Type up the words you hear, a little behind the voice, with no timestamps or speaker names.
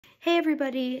Hey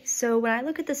everybody! So when I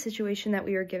look at the situation that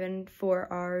we were given for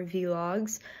our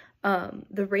vlogs,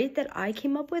 the rate that I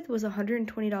came up with was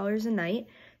 $120 a night.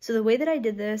 So the way that I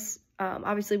did this,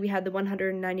 obviously we had the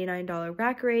 $199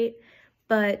 rack rate,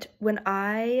 but when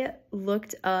I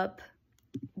looked up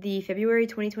the February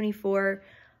 2024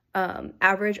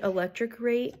 average electric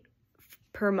rate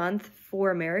per month for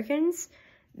Americans,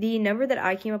 the number that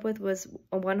I came up with was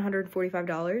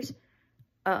 $145.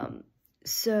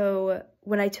 So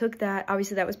when I took that,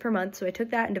 obviously that was per month, so I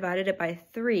took that and divided it by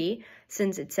 3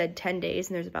 since it said 10 days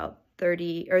and there's about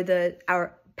 30, or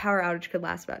our power outage could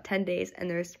last about 10 days and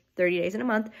there's 30 days in a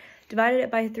month, divided it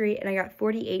by 3 and I got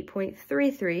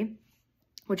 48.33,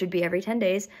 which would be every 10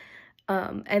 days.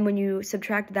 And when you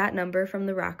subtract that number from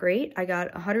the rack rate, I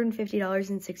got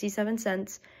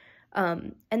 $150.67.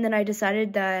 And then I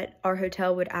decided that our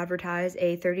hotel would advertise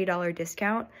a $30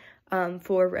 discount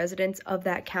for residents of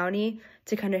that county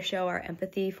to kind of show our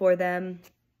empathy for them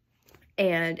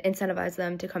and incentivize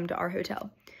them to come to our hotel.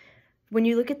 When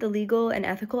you look at the legal and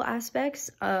ethical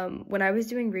aspects, when I was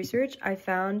doing research, I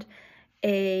found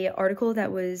an article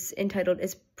that was entitled,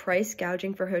 "Is Price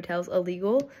Gouging for Hotels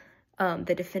Illegal?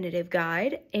 The Definitive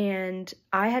Guide," and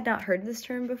I had not heard this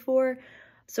term before,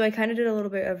 so I kind of did a little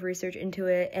bit of research into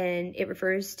it, and it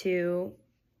refers to,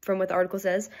 from what the article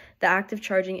says, the act of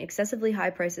charging excessively high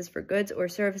prices for goods or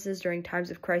services during times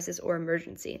of crisis or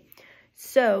emergency.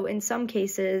 So in some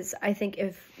cases, I think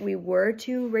if we were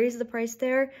to raise the price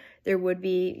there would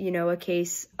be, a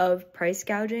case of price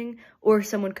gouging, or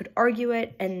someone could argue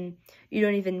it, and you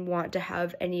don't even want to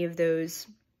have any of those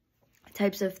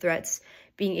types of threats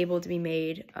being able to be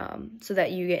made so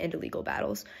that you get into legal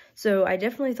battles. So I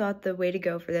definitely thought the way to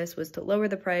go for this was to lower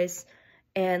the price.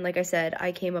 And like I said,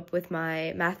 I came up with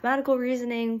my mathematical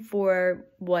reasoning for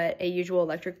what a usual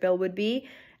electric bill would be.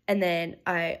 And then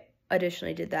I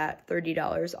additionally did that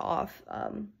 $30 off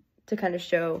to kind of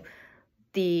show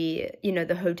the,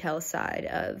 the hotel side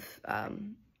of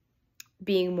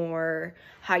being more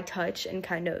high touch and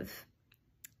kind of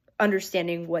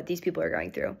understanding what these people are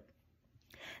going through.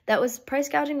 Price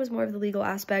gouging was more of the legal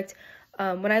aspect.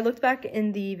 When I looked back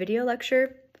in the video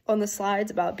lecture on the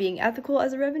slides about being ethical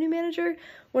as a revenue manager,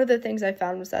 one of the things I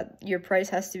found was that your price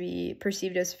has to be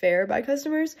perceived as fair by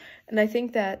customers. And I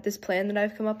think that this plan that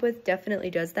I've come up with definitely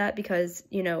does that because,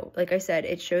 like I said,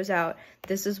 it shows out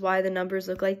this is why the numbers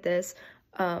look like this.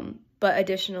 But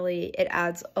additionally, it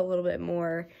adds a little bit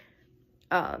more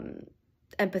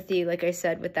empathy, like I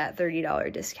said, with that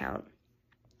 $30 discount.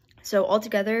 So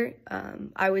altogether,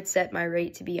 I would set my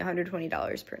rate to be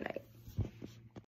 $120 per night.